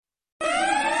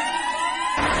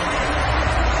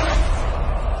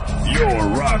You're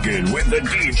rocking with the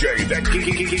DJ that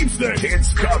keeps the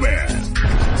hits coming.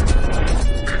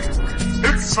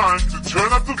 It's time to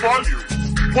turn up the volume.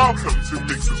 Welcome to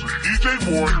Mixes with DJ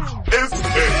Moore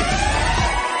S.A.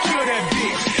 Kill that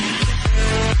bitch.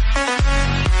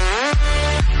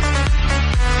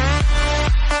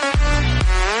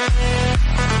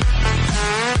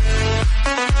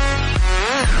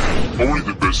 Only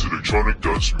the best electronic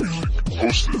dance music,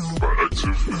 hosted by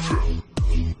Active FM.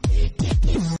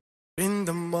 In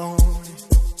the morning,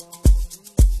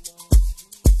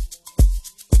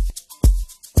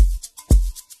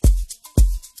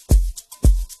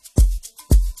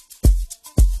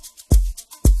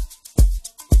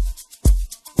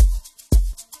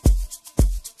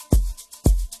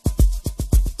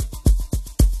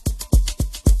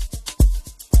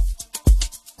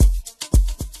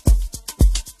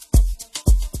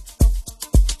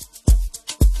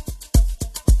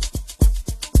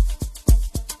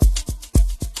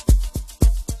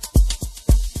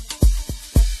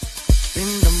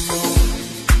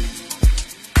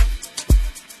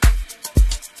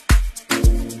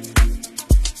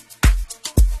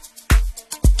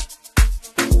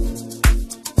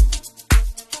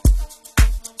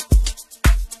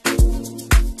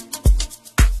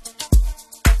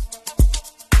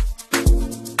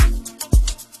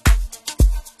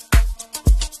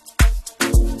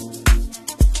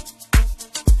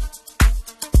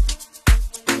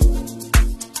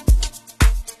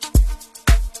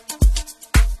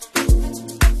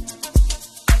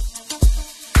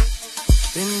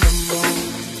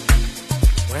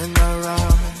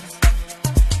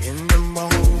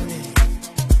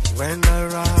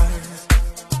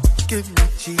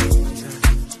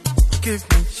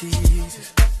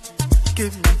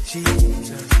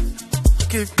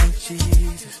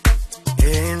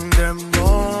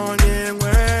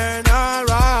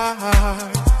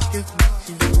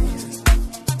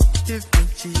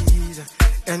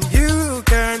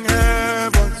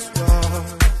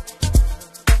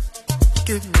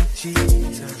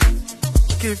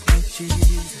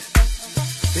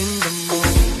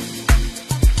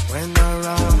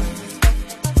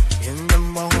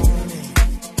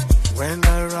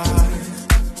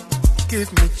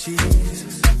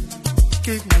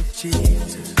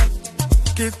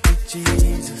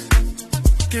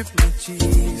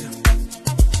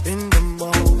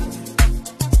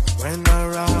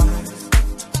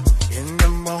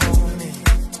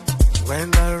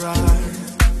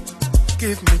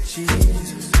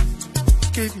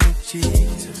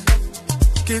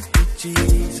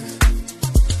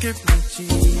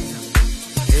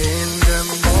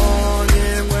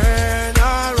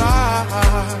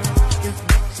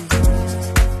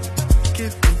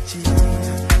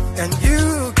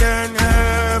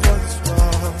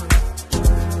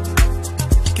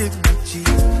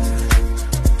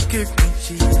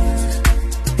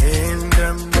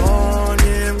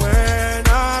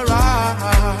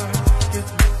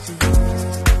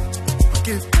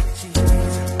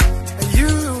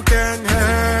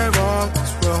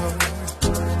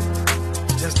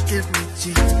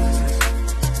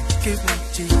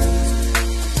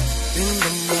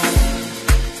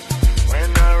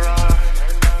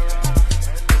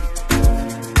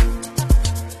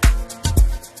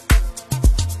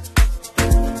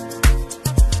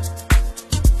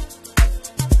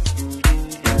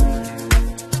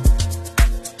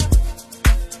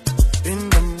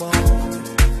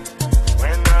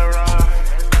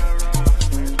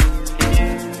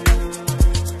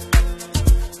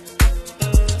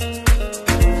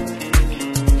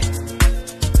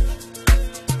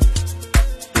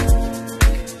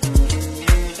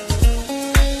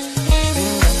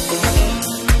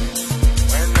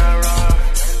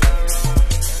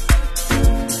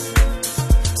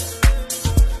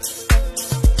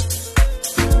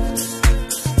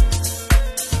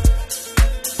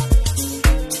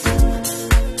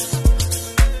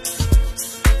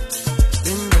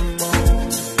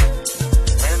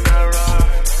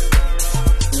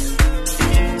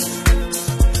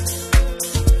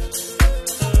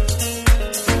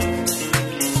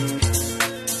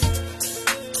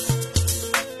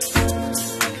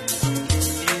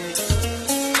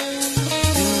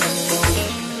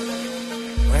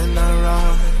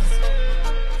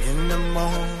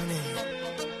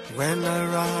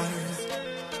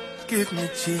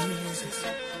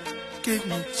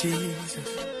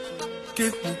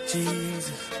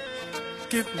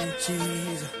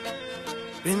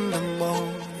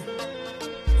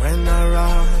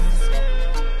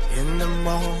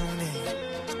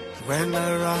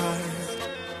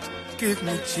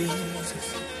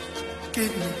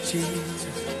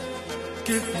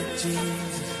 Give me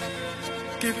Jesus,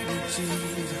 give me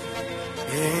Jesus.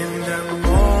 In the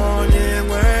morning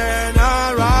when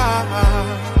I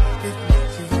rise, give me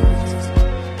Jesus,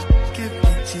 give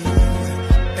me Jesus.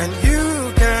 And you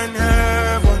can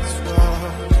have what's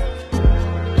wrong.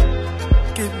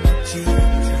 Give me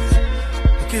Jesus,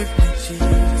 give me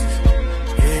Jesus.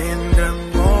 In the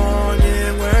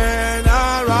morning when I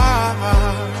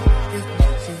rise, give me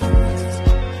Jesus,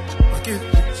 give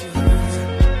me Jesus.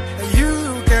 And you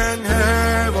can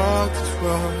have all this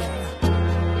wrong.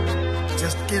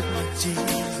 Just give me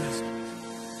Jesus,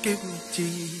 give me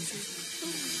Jesus.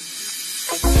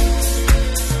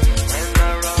 And I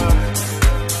rise.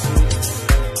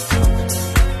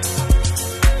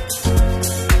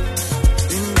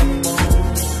 In the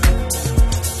morning.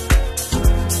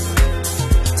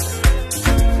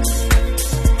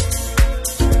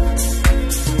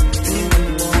 In the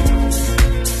morning.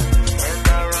 And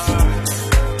I rise.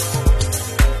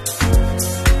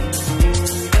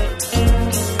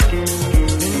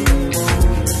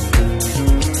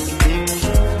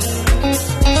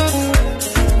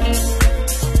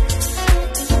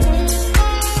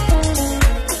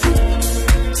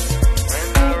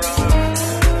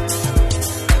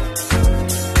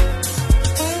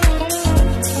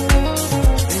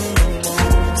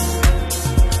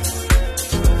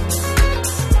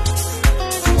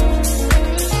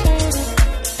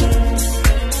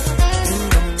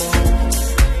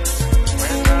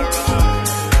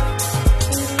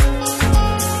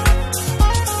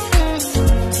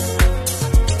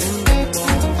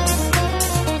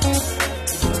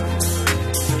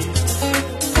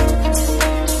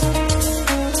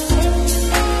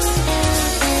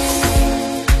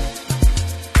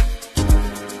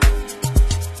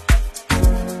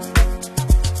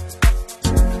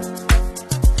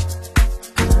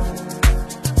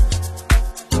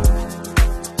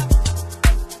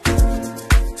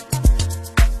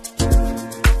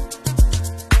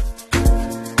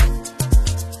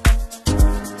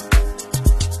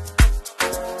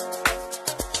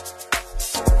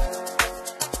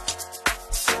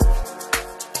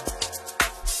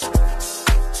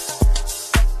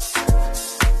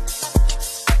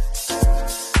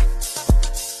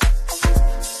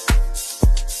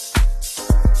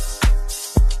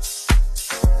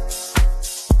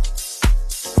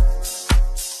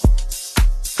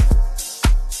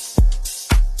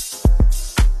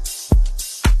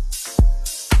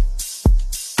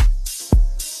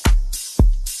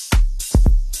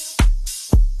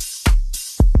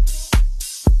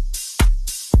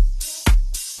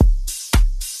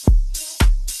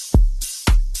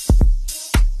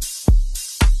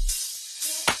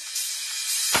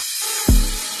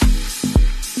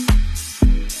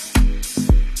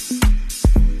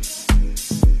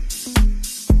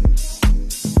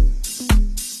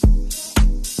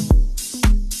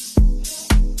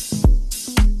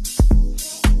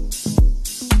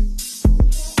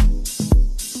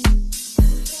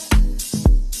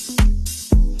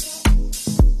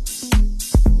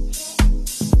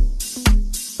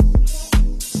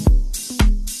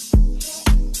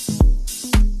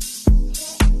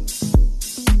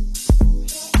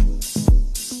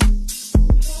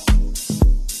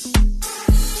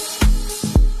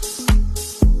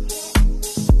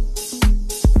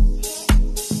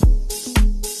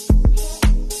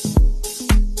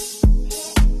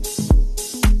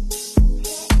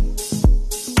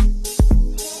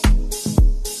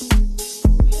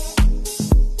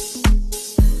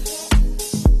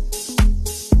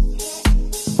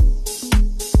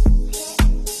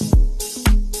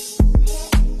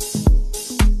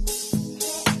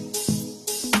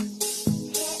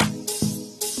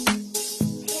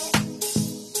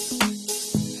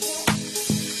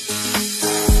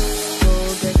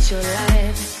 your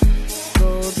life,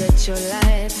 go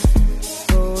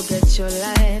get your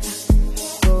life,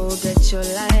 go get your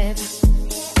life,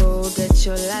 go get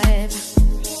your life,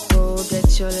 go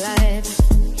get your life,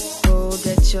 go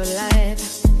get your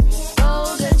life,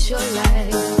 go get your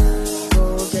life,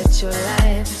 go get your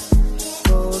life,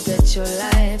 go get your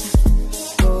life,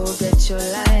 go get your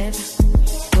life,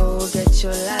 go get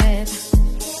your life,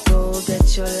 go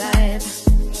get your life,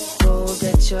 go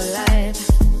get your life,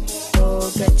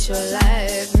 go get your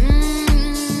life.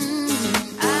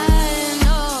 I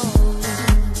know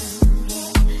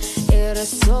it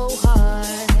is so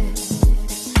hard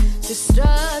to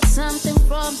start something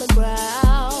from the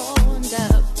ground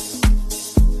up,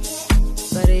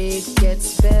 but it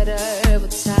gets better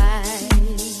with time.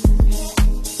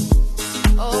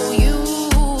 Oh, you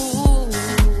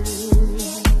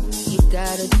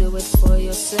gotta do it for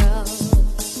yourself,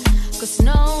 'cause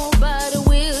nobody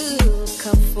will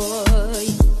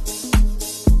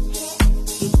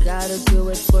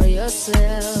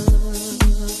yourself,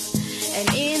 and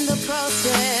in the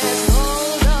process,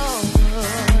 hold on,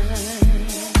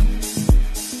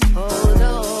 hold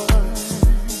on,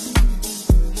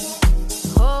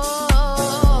 hold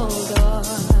on,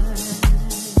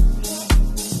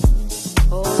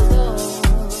 hold on.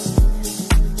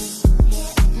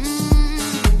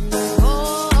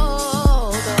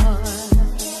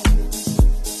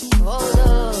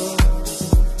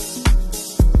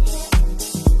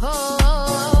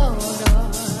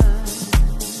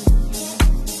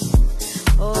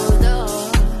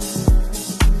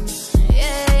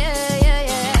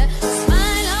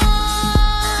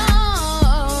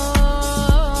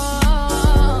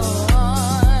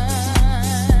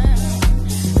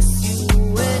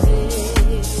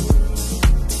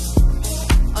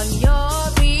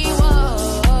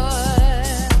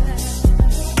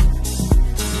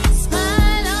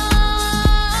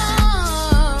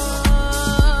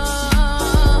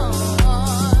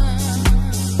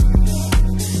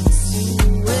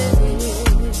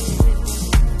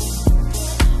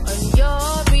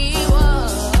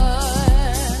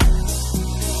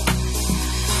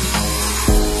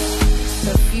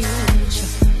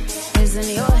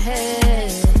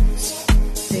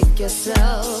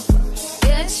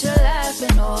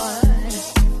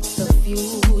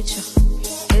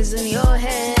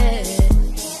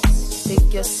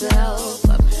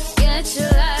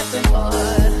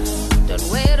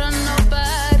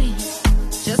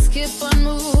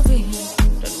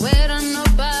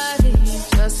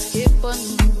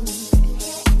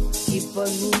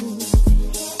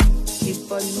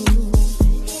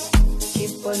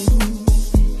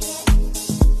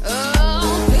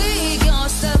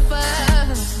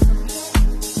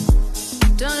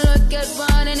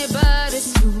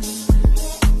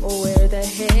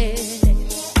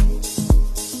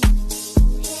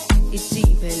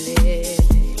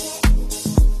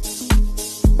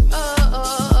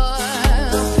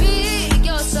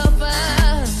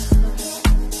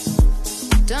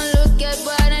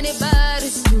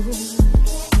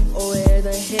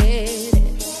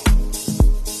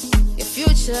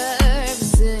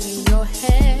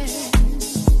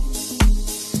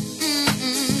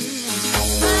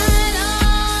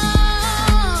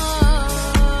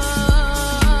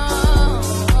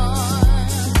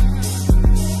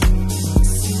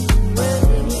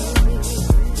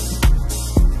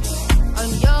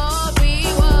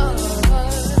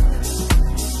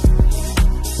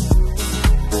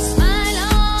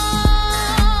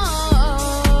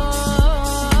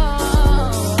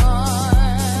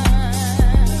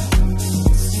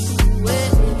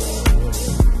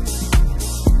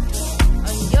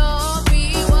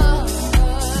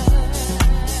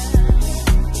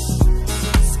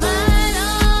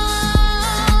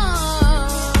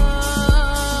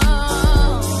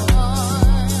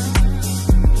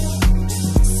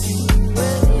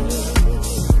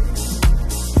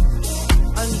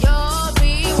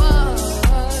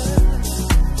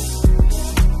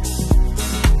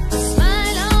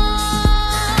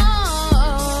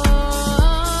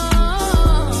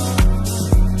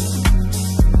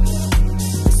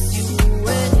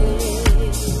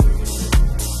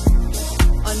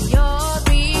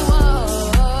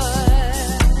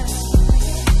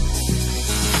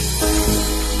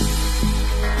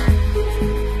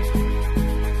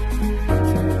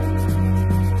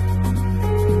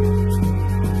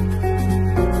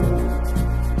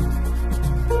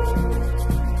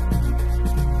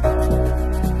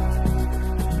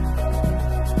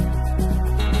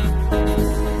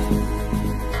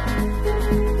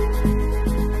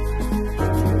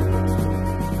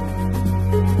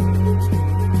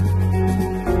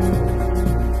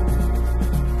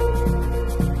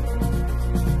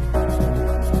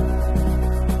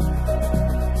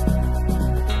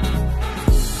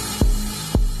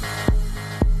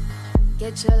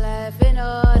 Get your life in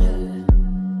order.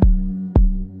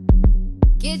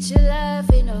 Get your life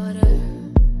in order.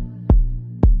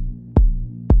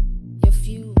 Your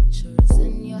future is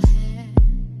in your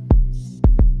hands.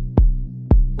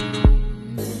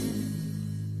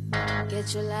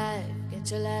 Get your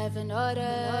life in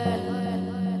order.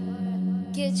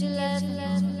 Get your life in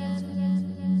order.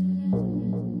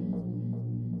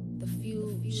 The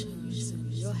future is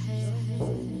in your hands.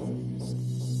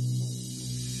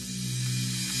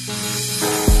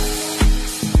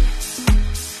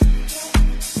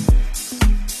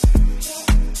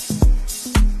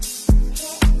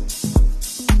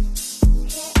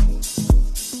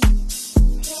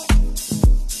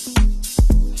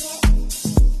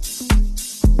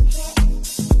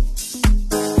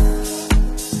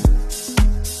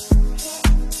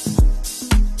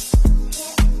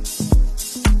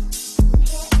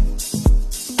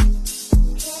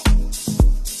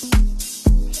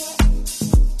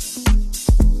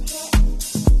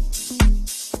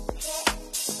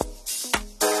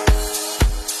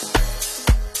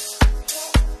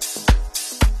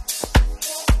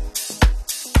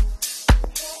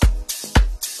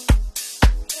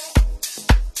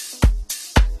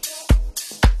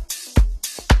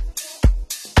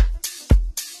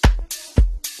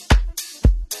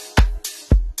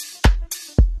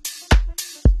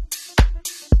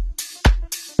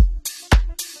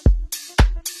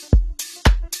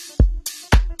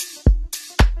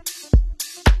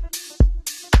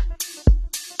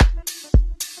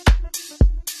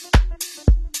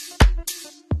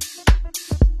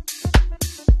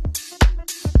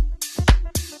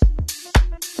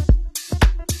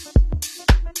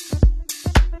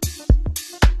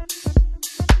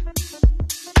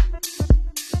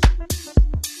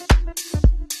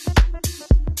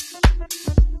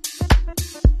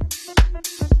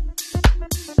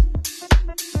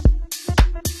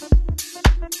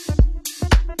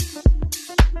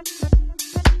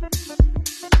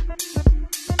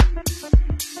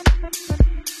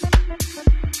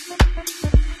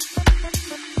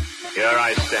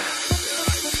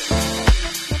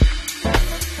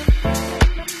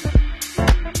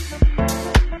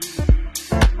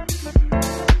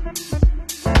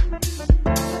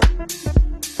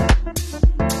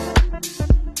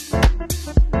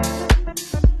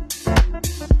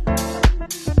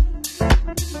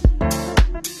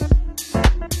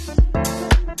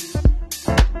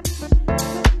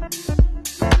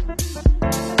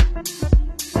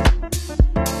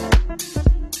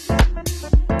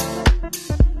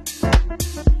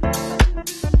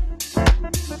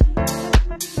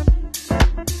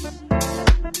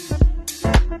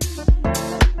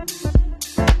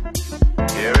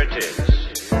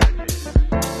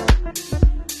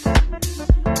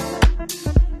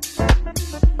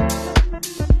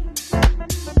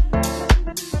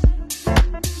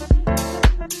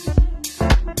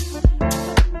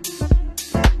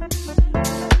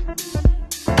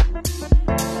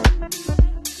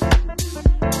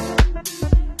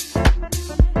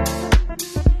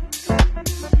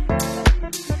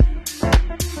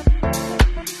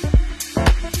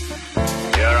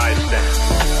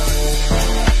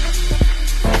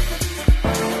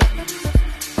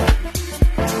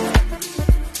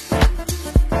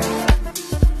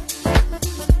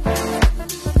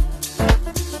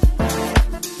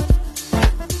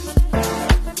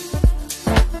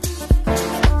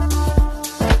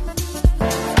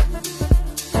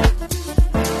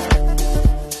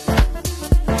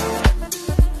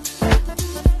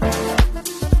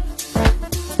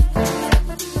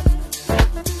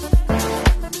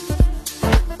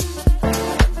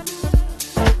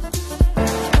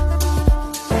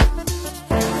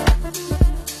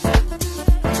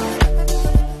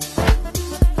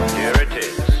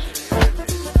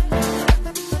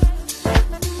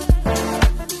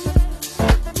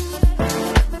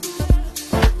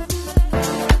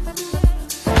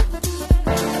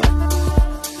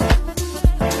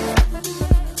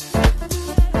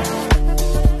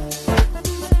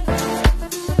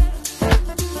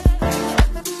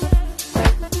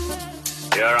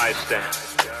 stand.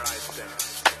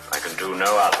 I can do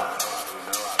no other.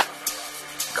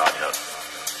 God help.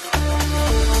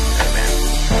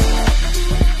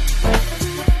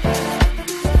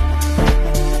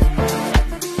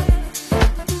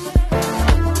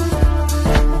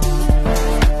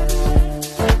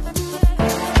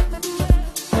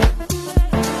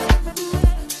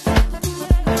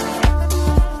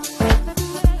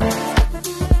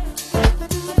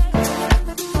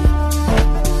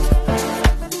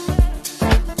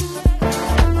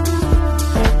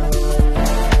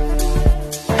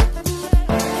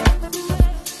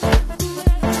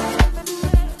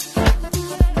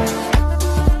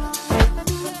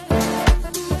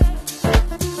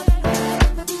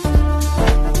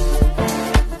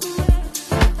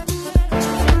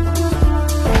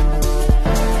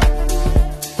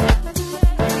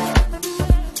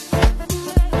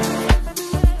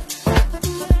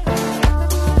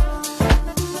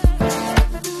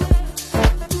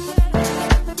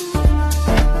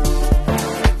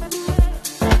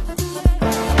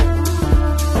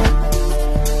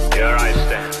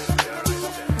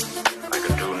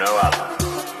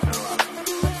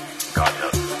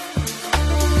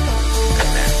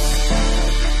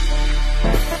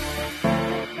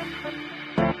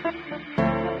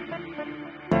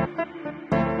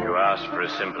 For a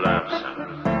simple answer.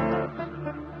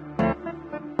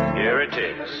 Here it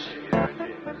is.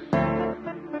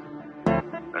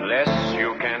 Unless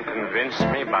you can convince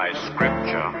me by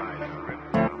scripture,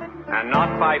 and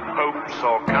not by popes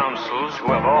or councils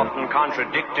who have often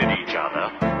contradicted each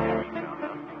other,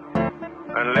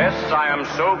 unless I am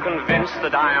so convinced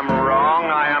that I am wrong,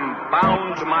 I am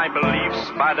bound to my beliefs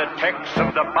by the text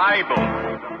of the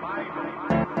Bible.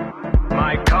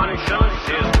 My conscience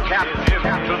is captive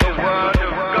to the Word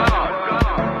of God.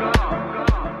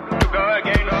 To go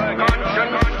against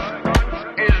conscience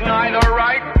is neither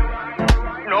right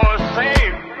nor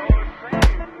safe.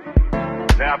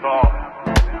 Therefore,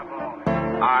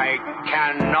 I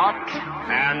cannot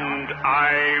and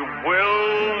I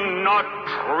will not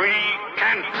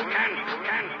recant.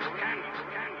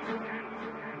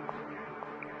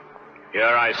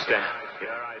 Here I stand.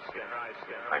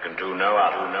 I can do no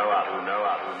other.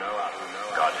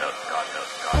 God help, God help,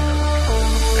 God help.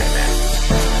 Amen.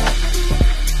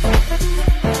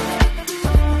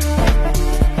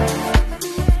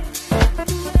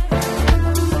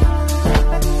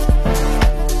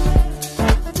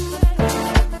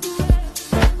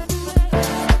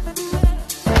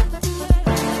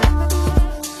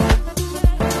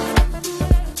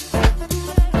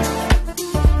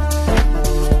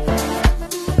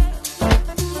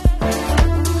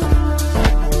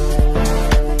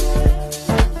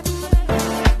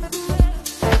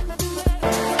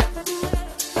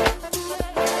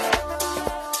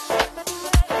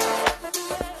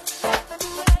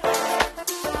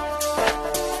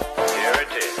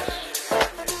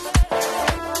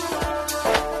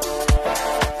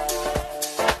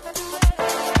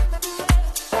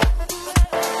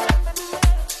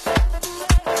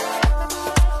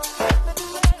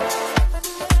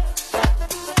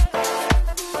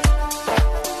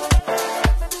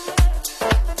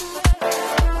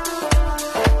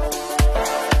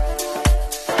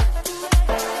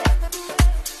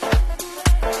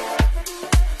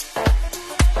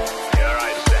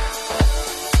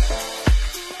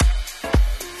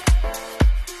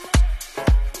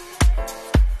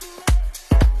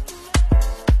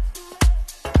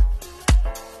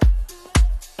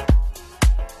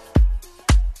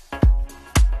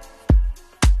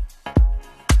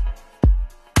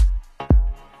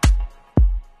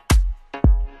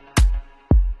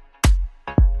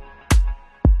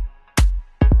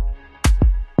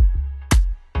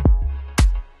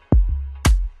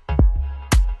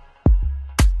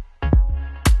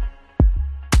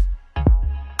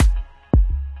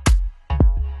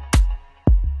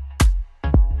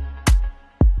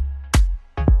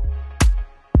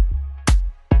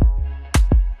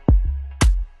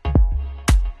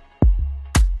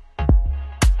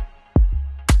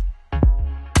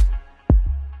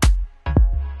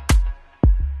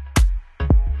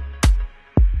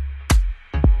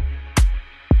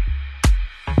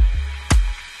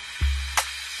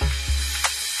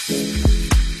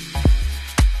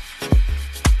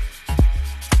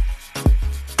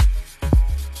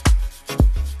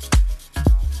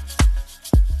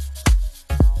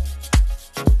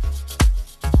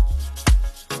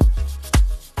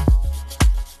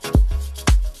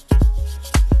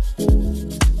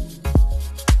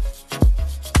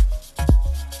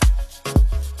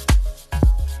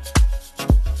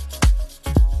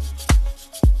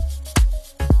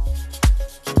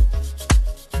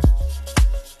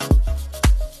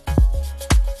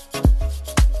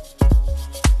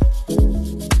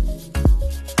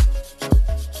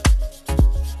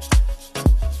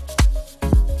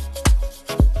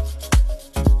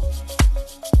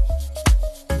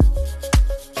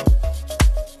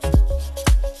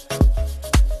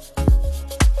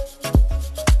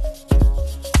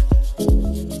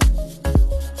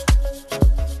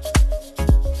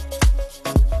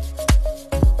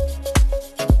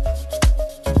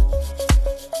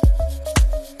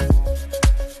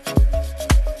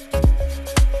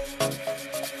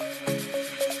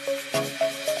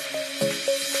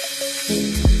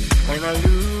 I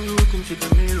look into the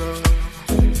mirror,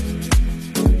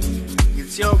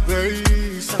 it's your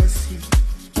grace I see.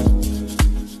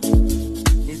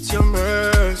 It's your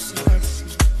mercy I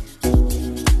see.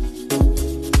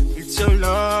 It's your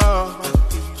love I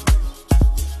feel.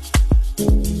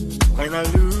 When I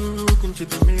look into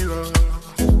the mirror,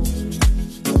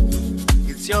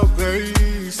 it's your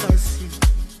grace I see.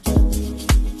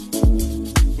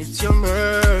 It's your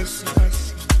mercy I see.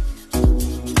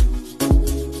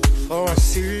 For I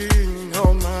sing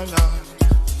all my life,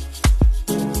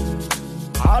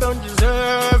 I don't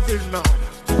deserve it, Lord.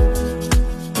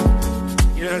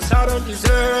 Yes, I don't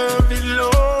deserve it,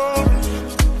 Lord,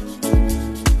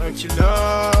 but you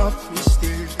love me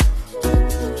still.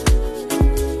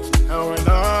 How I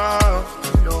love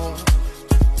you, Lord.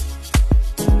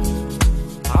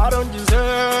 I don't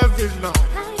deserve it, Lord.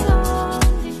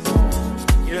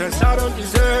 Yes, I don't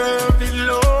deserve it,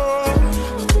 Lord.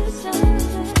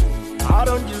 I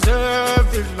don't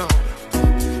deserve it, Lord.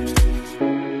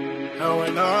 How I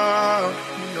love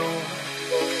you, Lord.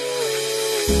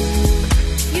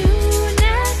 You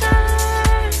never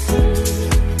see,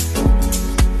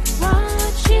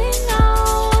 watching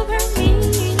over me.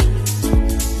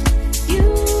 You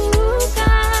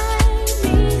guide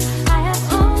me. I have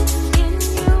all in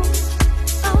you,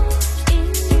 all in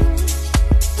you.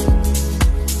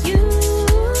 You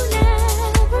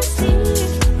never see,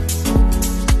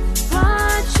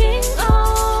 watching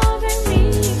over me.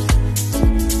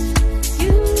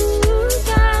 You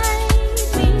guide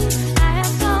me. I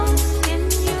have all in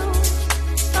you,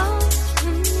 all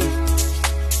in you.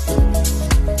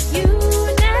 You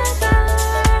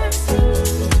never see,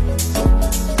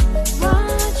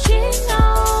 watching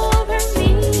over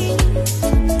me.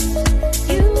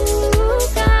 You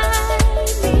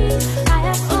guide me. I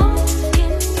have all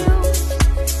in you,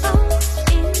 all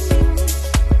in you.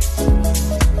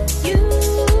 You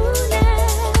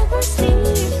never see,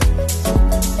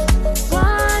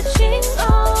 watching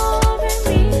over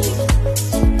me.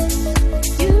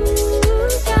 You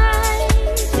guide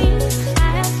me. I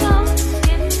have all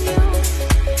in you,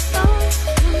 all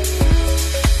in you.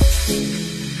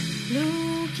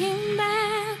 Looking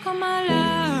back on my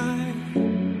life,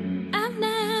 I've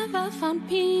never found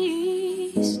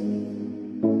peace.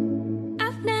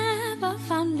 I've never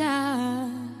found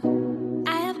love. I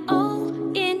have all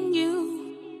in you.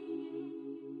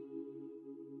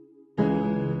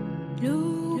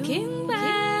 Looking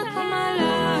back on my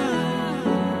life,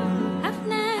 I've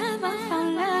never found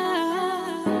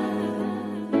love.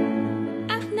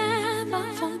 I've never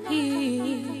found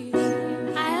peace.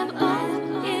 I have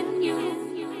all in you,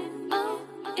 all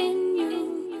in you.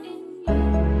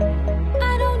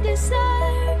 I don't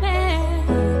deserve it.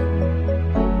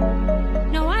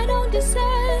 No, I don't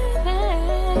deserve it.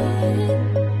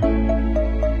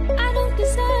 I don't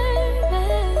deserve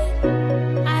it.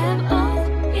 I have all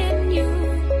in you,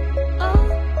 all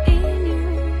in you.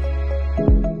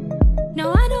 No,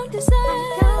 I don't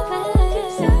deserve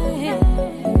it.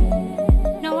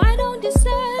 No, I don't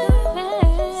deserve it.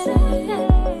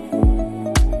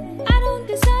 I don't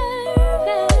deserve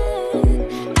it.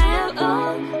 I have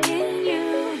all in you,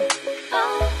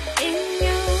 all in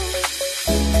you.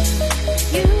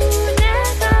 You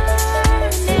never,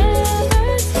 never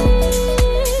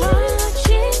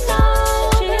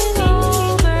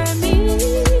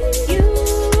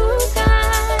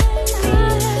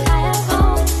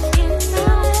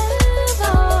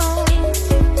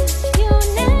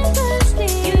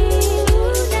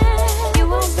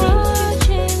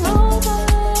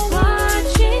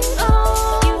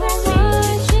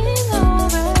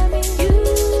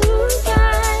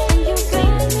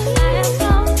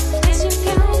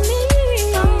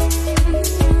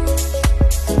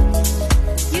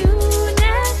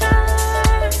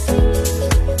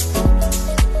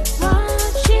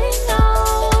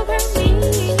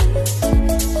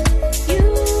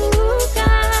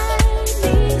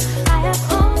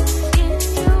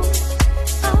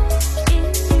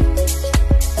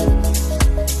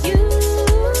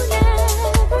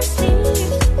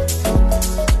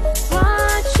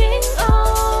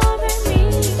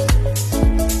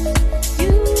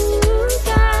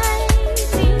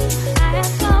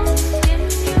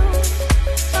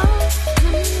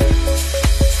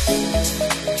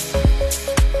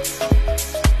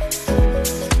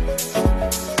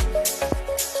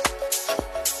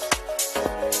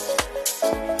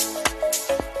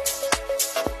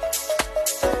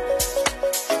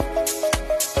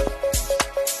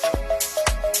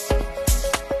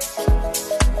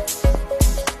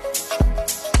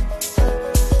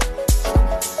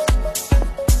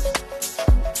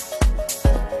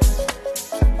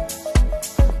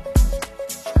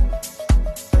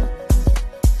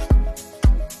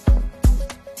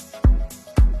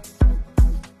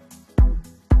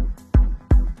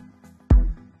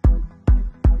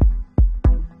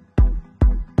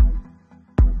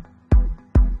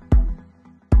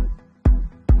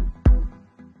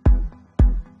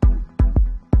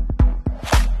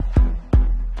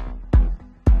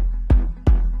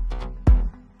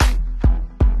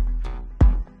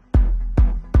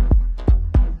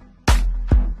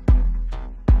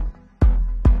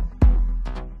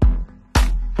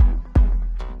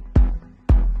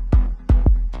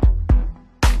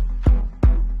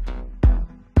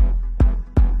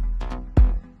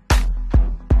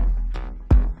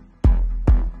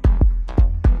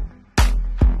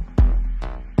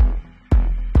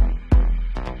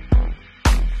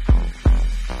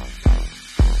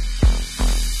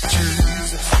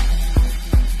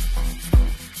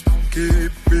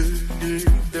keep it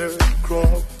in there.